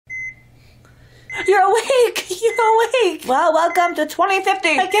You're awake! You're awake! Well, welcome to 2050!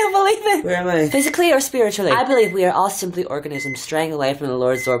 I can't believe it! Where am I? Physically or spiritually? I believe we are all simply organisms straying away from the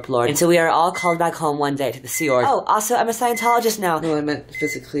Lord Zorp Lord until we are all called back home one day to the Sea Org. Oh, also, I'm a Scientologist now. No, I meant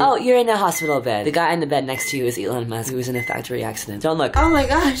physically. Oh, you're in a hospital bed. The guy in the bed next to you is Elon Musk, who was in a factory accident. Don't look. Oh my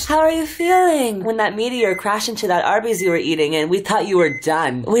gosh. How are you feeling? When that meteor crashed into that Arby's you were eating and we thought you were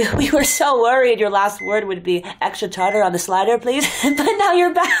done. We were so worried your last word would be extra tartar on the slider, please. But now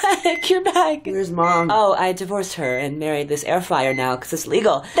you're back. You're back. Where's Mom? Oh, I divorced her and married this air fryer now because it's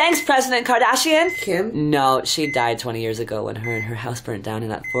legal. Thanks, President Kardashian. Kim? No, she died 20 years ago when her and her house burnt down in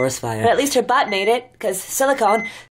that forest fire. But at least her butt made it, because silicone.